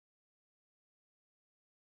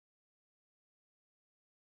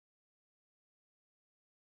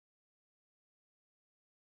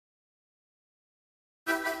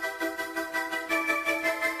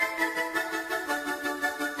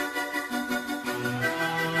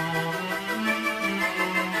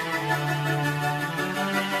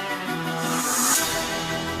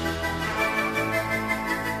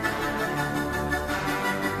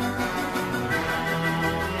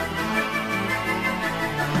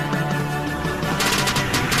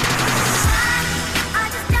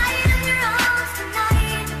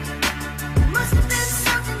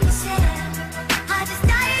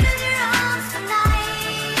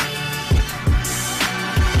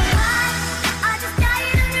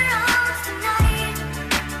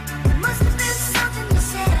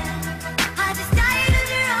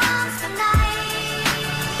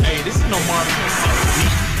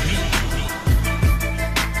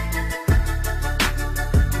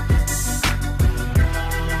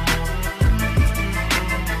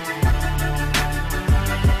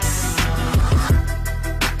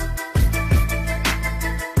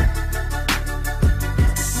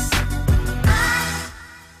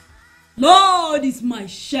Lord is my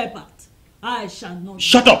shepherd. I shall not.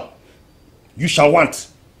 Shut up! You shall want.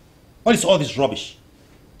 What is all this rubbish?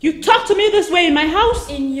 You talk to me this way in my house?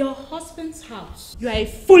 In your husband's house. You are a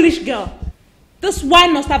foolish girl. This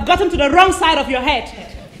wine must have gotten to the wrong side of your head.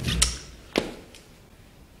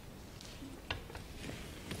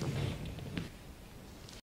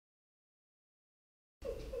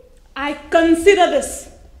 I consider this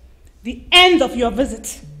the end of your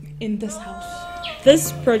visit in this house.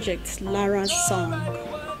 This project, Lara's Song,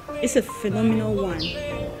 is a phenomenal one.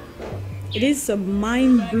 It is a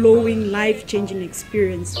mind-blowing, life-changing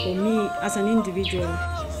experience for me as an individual,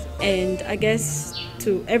 and I guess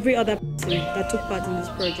to every other person that took part in this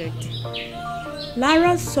project.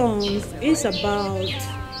 Lara's Song is about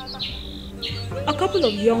a couple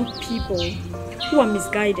of young people who are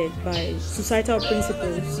misguided by societal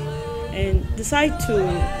principles and decide to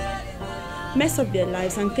mess up their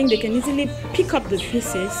lives and think they can easily pick up the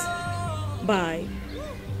pieces by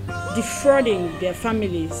defrauding their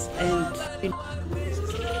families. And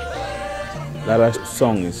Lara's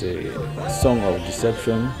Song is a song of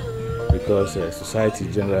deception, because society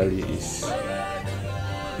generally is,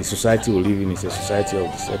 the society we live in is a society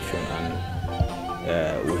of deception,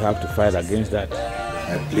 and we have to fight against that.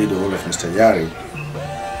 I played the role of Mr. Yari,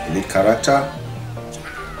 the lead character.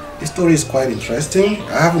 The story is quite interesting.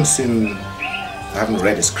 I haven't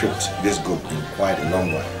read the script this good in quite a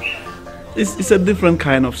long while. It's a different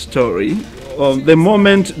kind of story. The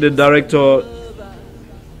moment the director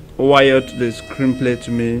wired the screenplay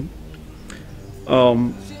to me,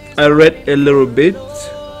 I read a little bit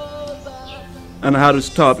and I had to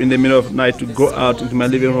stop in the middle of the night to go out into my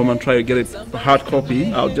living room and try to get a hard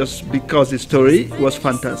copy out, just because the story was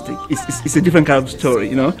fantastic. It's a different kind of story,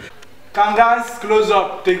 you know. Kangas, close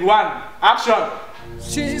up, take one, action!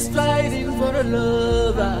 She's fighting for a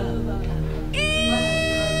lover.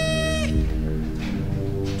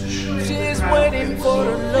 She's waiting for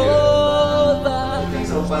a lover.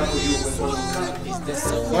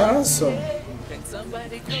 Lara's Song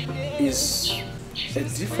is a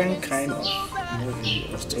different kind of movie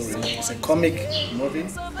or story. It's a comic movie,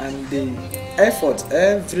 and the effort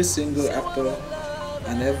every single actor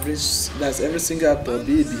and every single actor,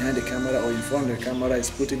 be it behind the camera or in front of the camera, is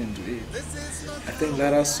putting into it. I think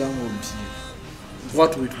Lara's Song will be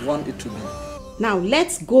what we want it to be. Now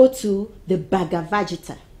let's go to the Bhagavad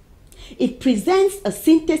Gita. It presents a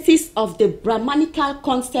synthesis of the Brahmanical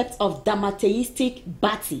concepts of Dharmatheistic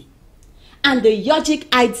Bhakti and the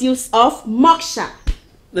yogic ideals of moksha.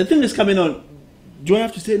 The thing is coming on. Do I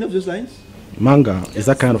have to say any of those lines? Manga is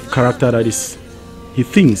that kind of character that is, he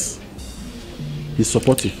thinks, he's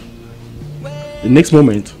supportive. The next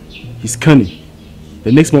moment, he's cunning.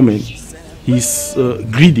 The next moment, he's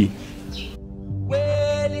greedy.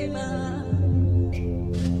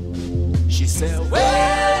 She said,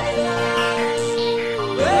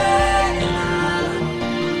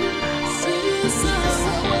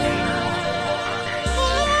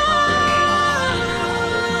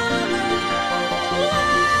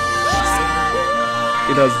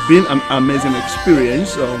 It has been an amazing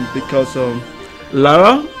experience because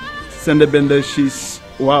Lara Sendebende, she's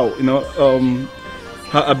wow, you know,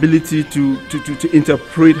 her ability to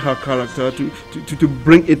interpret her character, to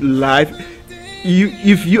bring it live.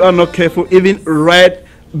 If you are not careful, even right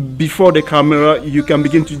before the camera, you can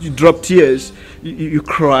begin to drop tears. You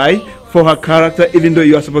cry for her character, even though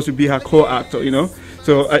you are supposed to be her co-actor, you know.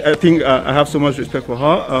 So I think I have so much respect for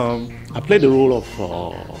her. I played the role of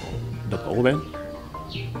Dr. Oben.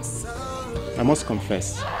 I must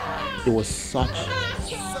confess, it was such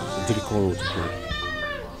a difficult role to play.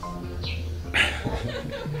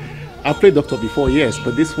 I played Doctor before, yes,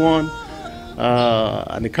 but this one,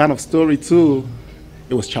 and the kind of story too,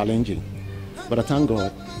 it was challenging. But I thank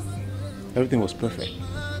God, everything was perfect.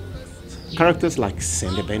 Characters like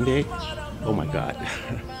Sendebende, oh my God.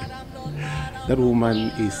 That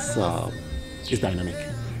woman is dynamic.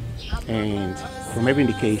 And from every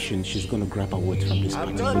indication, she's going to grab a word from this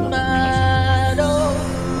particular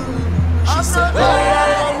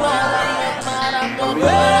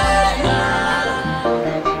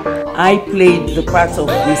I played the part of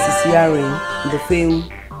Mrs. Yari in the film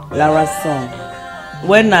Lara's Song.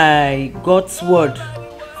 When I got word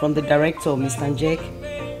from the director, Mr. NJECK,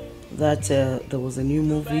 that there was a new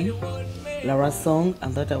movie, Lara's Song,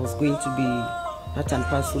 and that I was going to be part and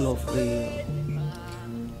parcel of the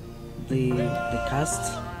cast,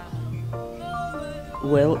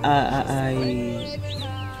 well, I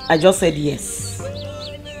just said yes.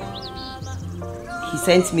 He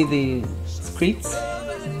sent me the script,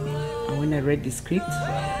 and when I read the script,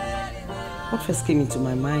 what first came into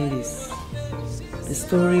my mind is the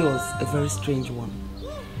story was a very strange one.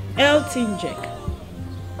 NJECK.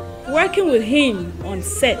 Working with him on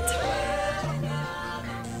set,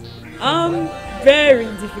 very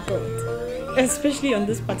difficult, especially on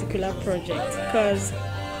this particular project, because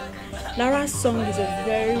Lara's song is a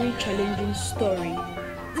very challenging story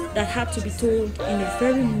that had to be told in a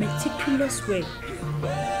very meticulous way.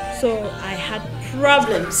 So I had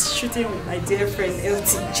problems shooting with my dear friend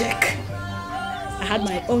NJECK. I had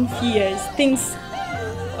my own fears, things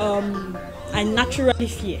I naturally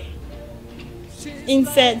fear.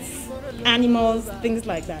 Insects, animals, things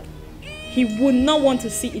like that. He would not want to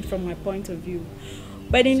see it from my point of view.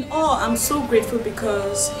 But in all, I'm so grateful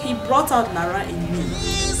because he brought out Lara in me.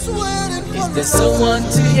 Is there someone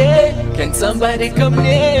to hear? Can somebody come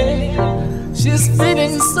near? She's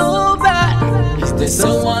feeling so bad. Is there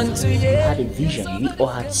someone to hear? We had a vision. We all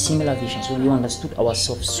had similar visions, so we understood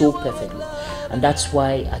ourselves so perfectly. And that's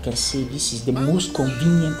why I can say this is the most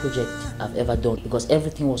convenient project I've ever done, because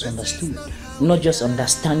everything was understood. Not just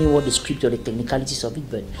understanding what the script or the technicalities of it,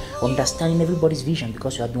 but understanding everybody's vision,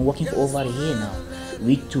 because we have been working for over a year now.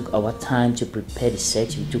 We took our time to prepare the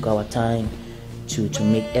set. We took our time to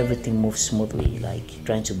make everything move smoothly, like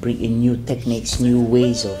trying to bring in new techniques, new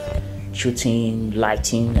ways of shooting,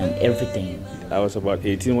 lighting, and everything. I was about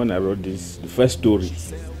 18 when I wrote the first story,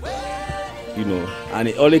 and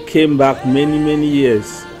it only came back many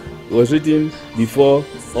years. It was written before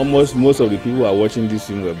almost most of the people who are watching this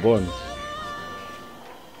film were born.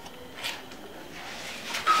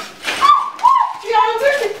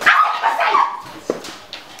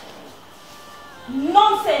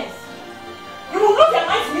 Nonsense! You will lose your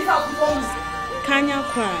mind to miss out before me. Kanya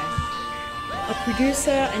Kwai, a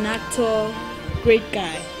producer, an actor, great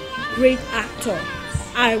guy, great actor.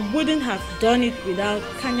 I wouldn't have done it without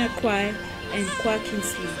Kanya Kwai and Kwa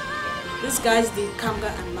Kingsley. These guys did Kanga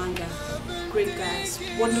and Manga. Great guys,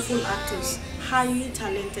 wonderful actors, highly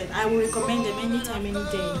talented. I will recommend them anytime, any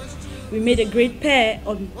day. We made a great pair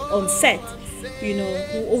on set,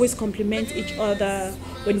 who always compliment each other.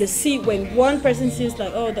 When one person sees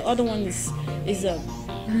like, oh, the other one is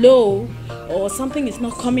low, or something is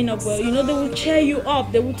not coming up well, they will cheer you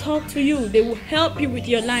up, they will talk to you, they will help you with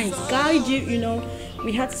your lines, guide you,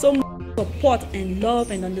 We had so much support and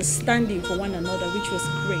love and understanding for one another, which was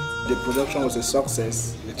great. The production was a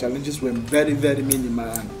success. The challenges were very minimal,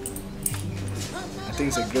 and I think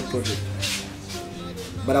it's a great project.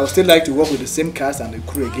 But I would still like to work with the same cast and the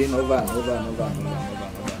crew again over and over,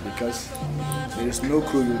 because there is no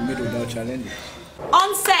crew you will meet without challenges.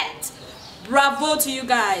 On set, bravo to you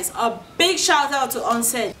guys. A big shout out to On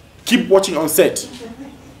Set. Keep watching On Set.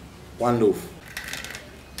 One love.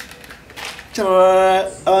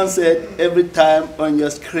 On Set, every time on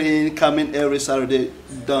your screen, coming every Saturday.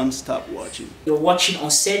 Don't stop watching. You're watching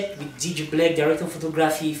On Set with DJ Black, director of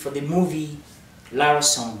photography for the movie LARA'S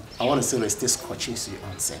song. I want to say let's stay scorching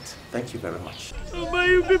On Set. Thank you very much. Mama,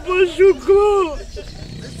 you people should go.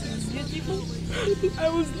 I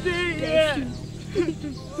will stay here.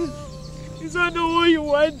 It's not the one you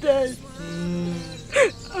wanted.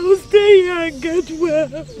 I will stay here and get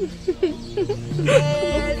well.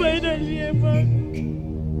 I'm finally back.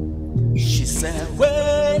 She said,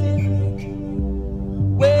 waiting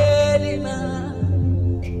now.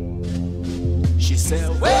 She said,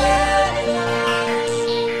 waiting now.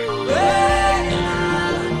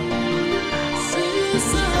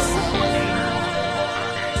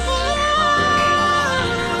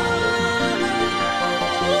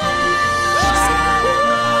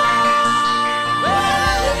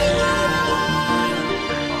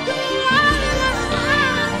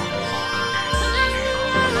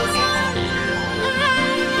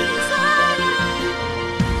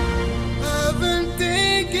 I've been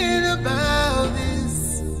thinking about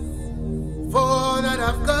this, for that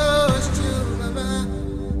I've got.